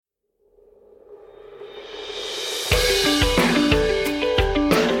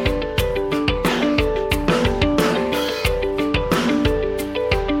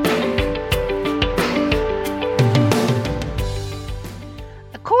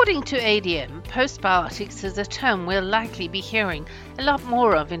According to ADM, postbiotics is a term we'll likely be hearing a lot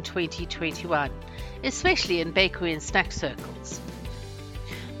more of in 2021, especially in bakery and snack circles.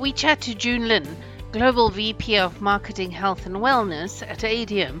 We chat to June Lin, Global VP of Marketing Health and Wellness at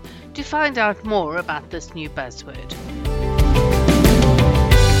ADM, to find out more about this new buzzword.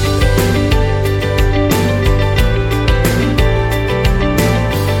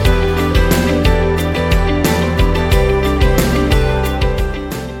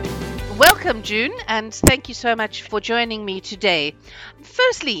 Welcome, June, and thank you so much for joining me today.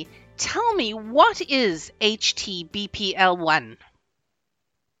 Firstly, tell me, what is HTBPL1?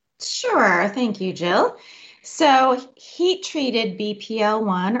 Sure, thank you, Jill. So heat-treated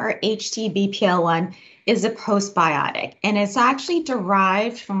BPL1 or HTBPL1 is a postbiotic, and it's actually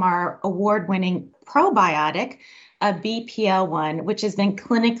derived from our award-winning probiotic, BPL1, which has been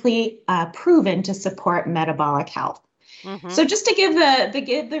clinically proven to support metabolic health. So just to give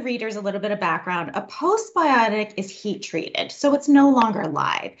the readers a little bit of background, a postbiotic is heat treated, so it's no longer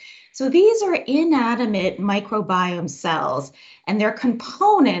live. So these are inanimate microbiome cells, and their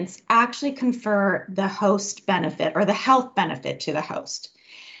components actually confer the host benefit or the health benefit to the host.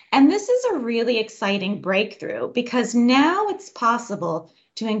 And this is a really exciting breakthrough because now it's possible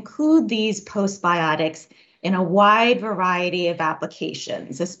to include these postbiotics in a wide variety of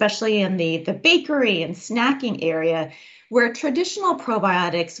applications, especially in the bakery and snacking area, where traditional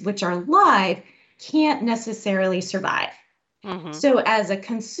probiotics, which are live, can't necessarily survive. So as a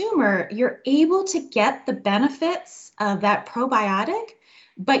consumer, you're able to get the benefits of that probiotic,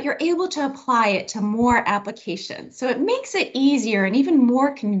 but you're able to apply it to more applications. So it makes it easier and even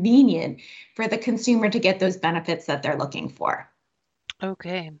more convenient for the consumer to get those benefits that they're looking for.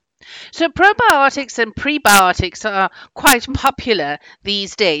 Okay. So probiotics and prebiotics are quite popular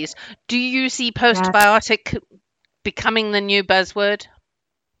these days. Do you see postbiotic becoming the new buzzword?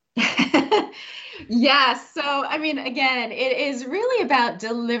 Yes. So, I mean, again, it is really about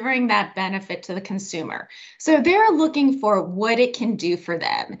delivering that benefit to the consumer. So they're looking for what it can do for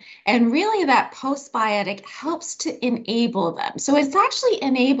them. And really that postbiotic helps to enable them. So it's actually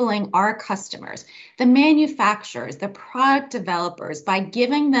enabling our customers, the manufacturers, the product developers, by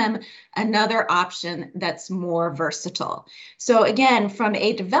giving them another option that's more versatile. So again, from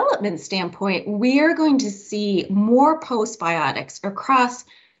a development standpoint, we are going to see more postbiotics across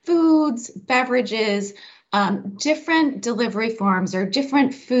foods, beverages, different delivery forms or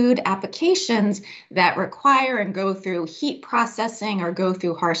different food applications that require and go through heat processing or go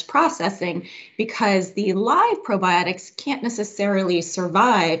through harsh processing, because the live probiotics can't necessarily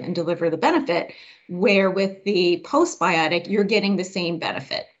survive and deliver the benefit, where with the postbiotic, you're getting the same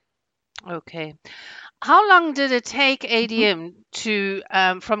benefit. Okay. How long did it take ADM to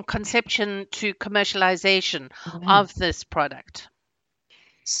from conception to commercialization of this product?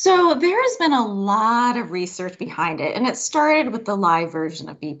 So there has been a lot of research behind it, and it started with the live version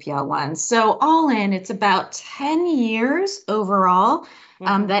of BPL1. So all in, it's about 10 years overall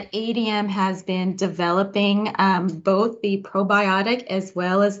that ADM has been developing both the probiotic as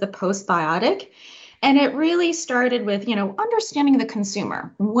well as the postbiotic. And it really started with, understanding the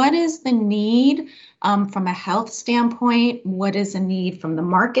consumer. What is the need from a health standpoint? What is the need from the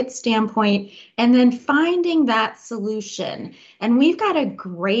market standpoint? And then finding that solution. And we've got a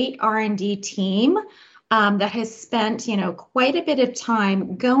great R&D team that has spent, quite a bit of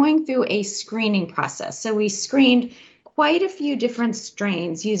time going through a screening process. So we screened quite a few different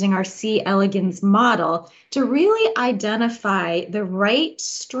strains using our C. elegans model to really identify the right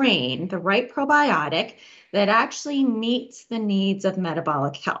strain, the right probiotic that actually meets the needs of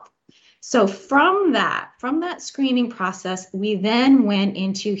metabolic health. So from that screening process, we then went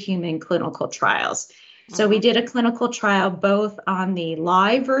into human clinical trials. So we did a clinical trial both on the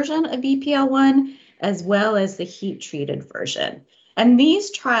live version of BPL1 as well as the heat-treated version. And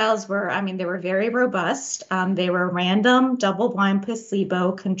these trials were, they were very robust. They were random, double-blind,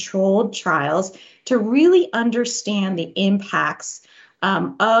 placebo-controlled trials to really understand the impacts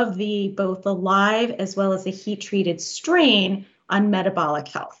of both the live as well as the heat-treated strain on metabolic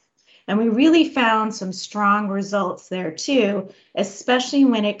health. And we really found some strong results there too, especially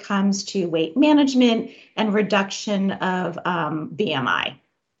when it comes to weight management and reduction of BMI.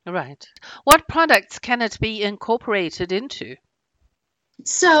 Right. What products can it be incorporated into?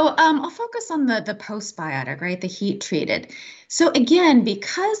 So I'll focus on the postbiotic, right? The heat treated. So again,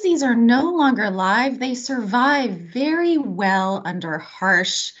 because these are no longer live, they survive very well under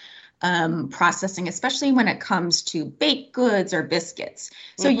harsh processing, especially when it comes to baked goods or biscuits.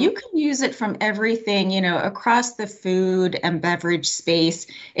 So you can use it from everything, across the food and beverage space.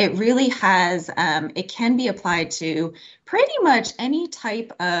 It really has, it can be applied to pretty much any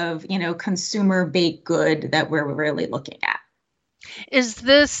type of, consumer baked good that we're really looking at. Is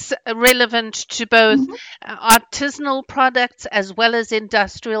this relevant to both Mhm. artisanal products as well as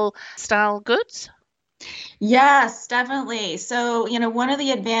industrial style goods? Yes, definitely. So, one of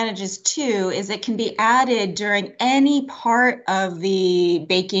the advantages too is it can be added during any part of the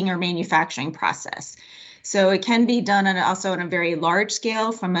baking or manufacturing process. So it can be done also on a very large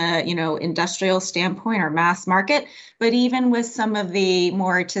scale from a, industrial standpoint or mass market. But even with some of the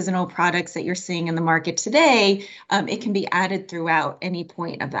more artisanal products that you're seeing in the market today, it can be added throughout any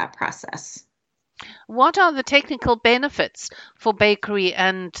point of that process. What are the technical benefits for bakery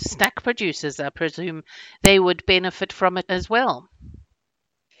and snack producers? I presume they would benefit from it as well.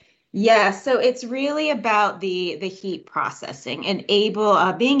 Yeah, so it's really about the heat processing and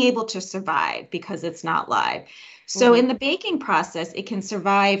being able to survive because it's not live. So Hmm. in the baking process, it can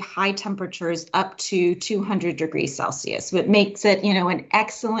survive high temperatures up to 200 degrees Celsius, which makes it, an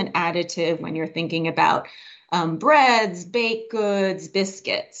excellent additive when you're thinking about breads, baked goods,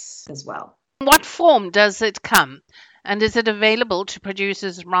 biscuits as well. What form does it come? And is it available to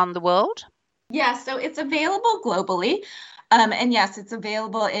producers around the world? Yeah, so it's available globally. And yes, it's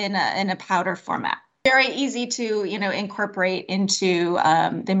available in a powder format. Very easy to, incorporate into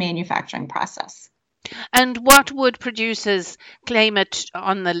the manufacturing process. And what would producers claim it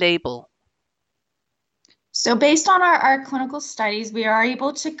on the label? So based on our clinical studies, we are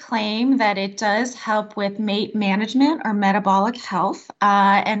able to claim that it does help with weight management or metabolic health.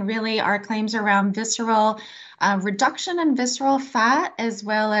 And really our claims around visceral reduction in visceral fat as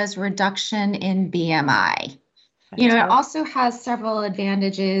well as reduction in BMI. It Fantastic. also has several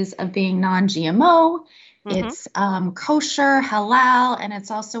advantages of being non-GMO. Hmm. It's kosher, halal, and it's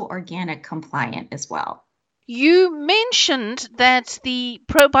also organic compliant as well. You mentioned that the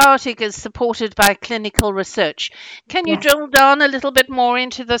probiotic is supported by clinical research. Can you Yes. drill down a little bit more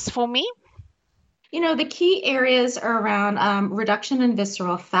into this for me? The key areas are around reduction in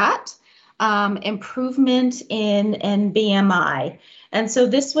visceral fat, improvement in BMI. And so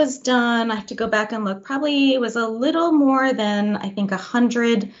this was done, I have to go back and look, probably it was a little more than, I think,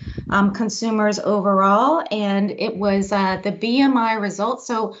 100 consumers overall. And it was the BMI results.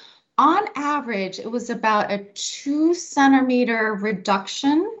 So on average, it was about a 2 centimeter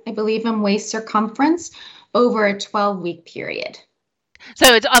reduction, I believe, in waist circumference over a 12-week period.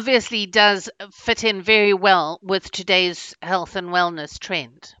 So it obviously does fit in very well with today's health and wellness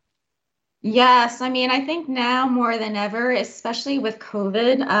trend. Yes, I mean, I think now more than ever, especially with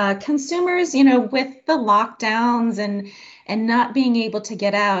COVID, consumers, with the lockdowns and not being able to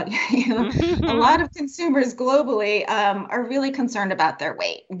get out, a lot of consumers globally are really concerned about their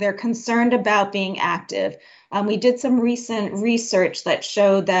weight. They're concerned about being active. We did some recent research that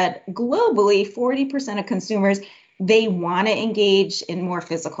showed that globally, 40% of consumers they want to engage in more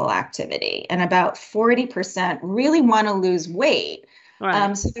physical activity, and about 40% really want to lose weight.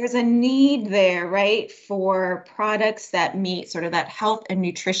 Right. So there's a need there, right, for products that meet sort of that health and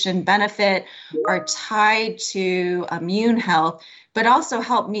nutrition benefit, are tied to immune health, but also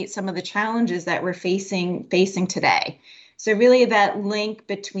help meet some of the challenges that we're facing today. So really that link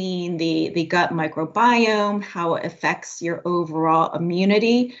between the gut microbiome, how it affects your overall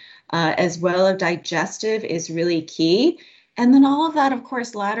immunity, as well as digestive is really key. And then all of that, of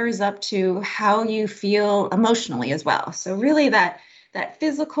course, ladders up to how you feel emotionally as well. So really that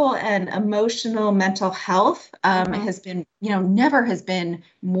physical and emotional mental health Hmm. has been, never has been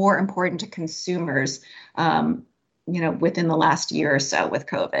more important to consumers, within the last year or so with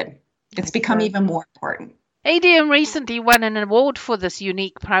COVID. It's become even more important. ADM recently won an award for this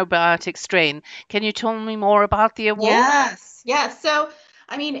unique probiotic strain. Can you tell me more about the award? Yes, yes. So,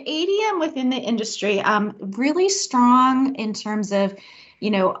 I mean, ADM within the industry, really strong in terms of,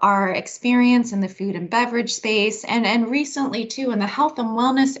 our experience in the food and beverage space, and recently too in the health and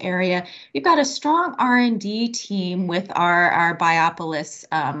wellness area, we've got a strong R&D team with our Biopolis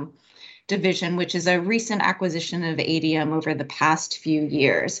division, which is a recent acquisition of ADM over the past few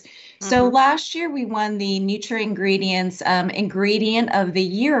years. So Hmm. last year we won the Nutra Ingredients Ingredient of the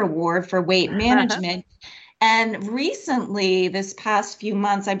Year award for weight management. And recently, this past few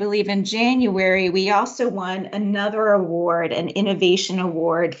months, I believe in January, we also won another award, an innovation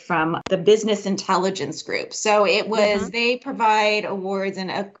award from the Business Intelligence Group. So it was, Hmm. they provide awards in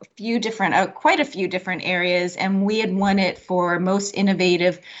quite a few different areas, and we had won it for most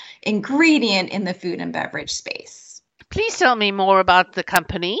innovative ingredient in the food and beverage space. Please tell me more about the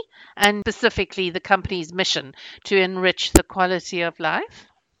company and specifically the company's mission to enrich the quality of life.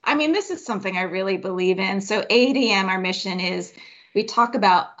 I mean, this is something I really believe in. So ADM, our mission is we talk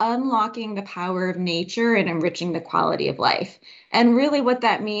about unlocking the power of nature and enriching the quality of life. And really what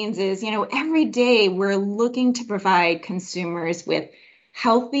that means is, every day we're looking to provide consumers with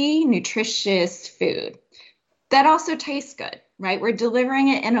healthy, nutritious food that also tastes good, right? We're delivering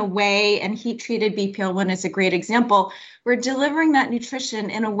it in a way, and heat-treated BPL1 is a great example. We're delivering that nutrition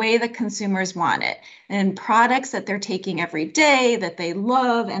in a way that consumers want it, and products that they're taking every day, that they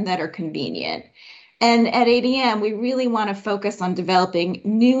love, and that are convenient. And at ADM, we really want to focus on developing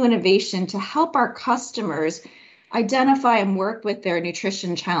new innovation to help our customers identify and work with their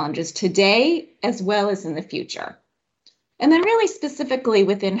nutrition challenges today as well as in the future. And then really specifically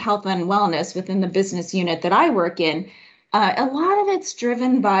within health and wellness, within the business unit that I work in, a lot of it's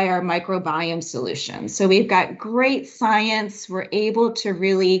driven by our microbiome solutions. So we've got great science. We're able to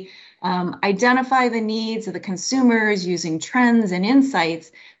really identify the needs of the consumers using trends and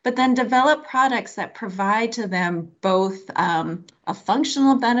insights, but then develop products that provide to them both a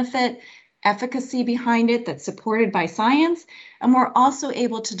functional benefit, efficacy behind it that's supported by science, and we're also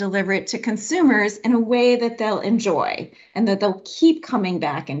able to deliver it to consumers in a way that they'll enjoy and that they'll keep coming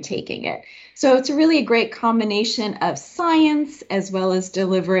back and taking it. So it's really a great combination of science as well as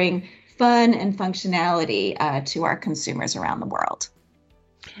delivering fun and functionality to our consumers around the world.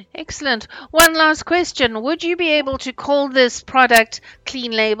 Excellent. One last question. Would you be able to call this product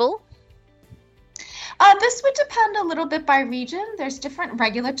Clean Label? This would depend a little bit by region. There's different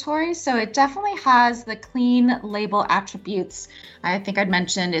regulatory, so it definitely has the clean label attributes. I think I'd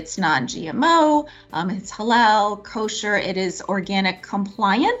mentioned it's non-GMO, it's halal, kosher, it is organic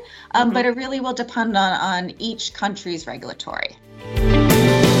compliant, but it really will depend on each country's regulatory.